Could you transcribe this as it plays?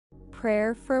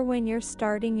Prayer for when you're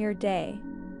starting your day.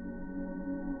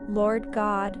 Lord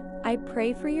God, I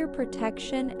pray for your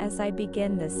protection as I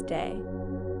begin this day.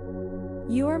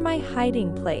 You are my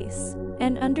hiding place,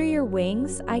 and under your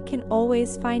wings I can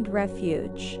always find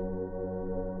refuge.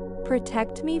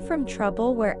 Protect me from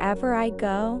trouble wherever I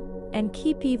go, and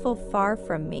keep evil far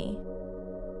from me.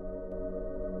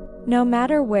 No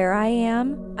matter where I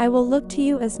am, I will look to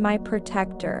you as my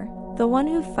protector, the one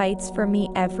who fights for me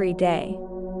every day.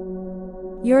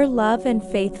 Your love and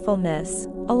faithfulness,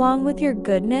 along with your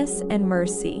goodness and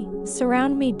mercy,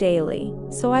 surround me daily,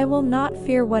 so I will not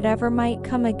fear whatever might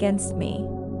come against me.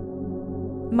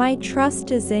 My trust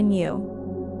is in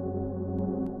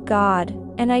you, God,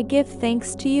 and I give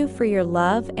thanks to you for your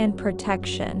love and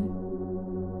protection.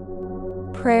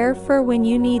 Prayer for when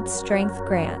you need strength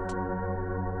grant.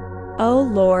 O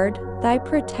Lord, thy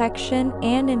protection,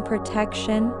 and in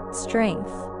protection,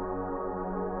 strength,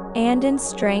 and in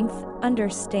strength,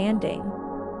 understanding,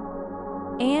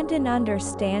 and in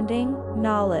understanding,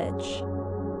 knowledge,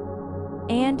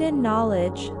 and in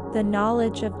knowledge, the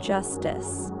knowledge of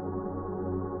justice,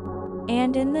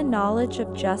 and in the knowledge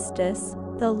of justice,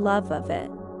 the love of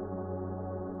it,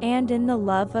 and in the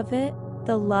love of it,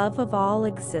 the love of all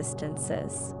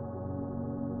existences,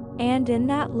 and in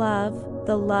that love,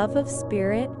 the love of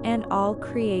spirit and all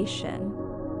creation.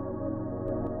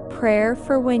 Prayer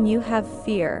for when you have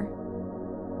fear.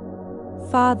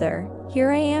 Father, here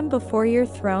I am before your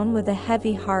throne with a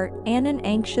heavy heart and an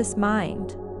anxious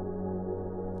mind.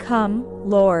 Come,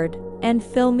 Lord, and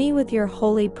fill me with your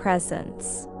holy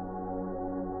presence.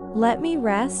 Let me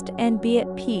rest and be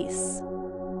at peace.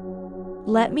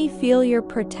 Let me feel your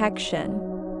protection.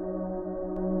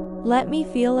 Let me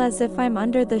feel as if I'm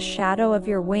under the shadow of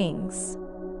your wings,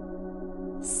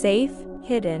 safe,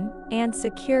 hidden, and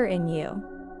secure in you.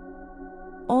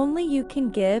 Only you can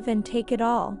give and take it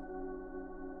all.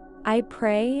 I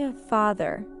pray,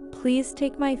 Father, please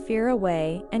take my fear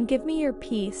away and give me your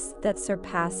peace that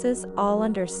surpasses all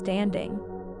understanding.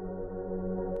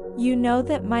 You know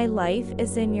that my life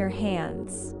is in your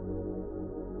hands.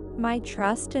 My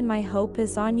trust and my hope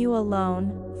is on you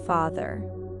alone, Father.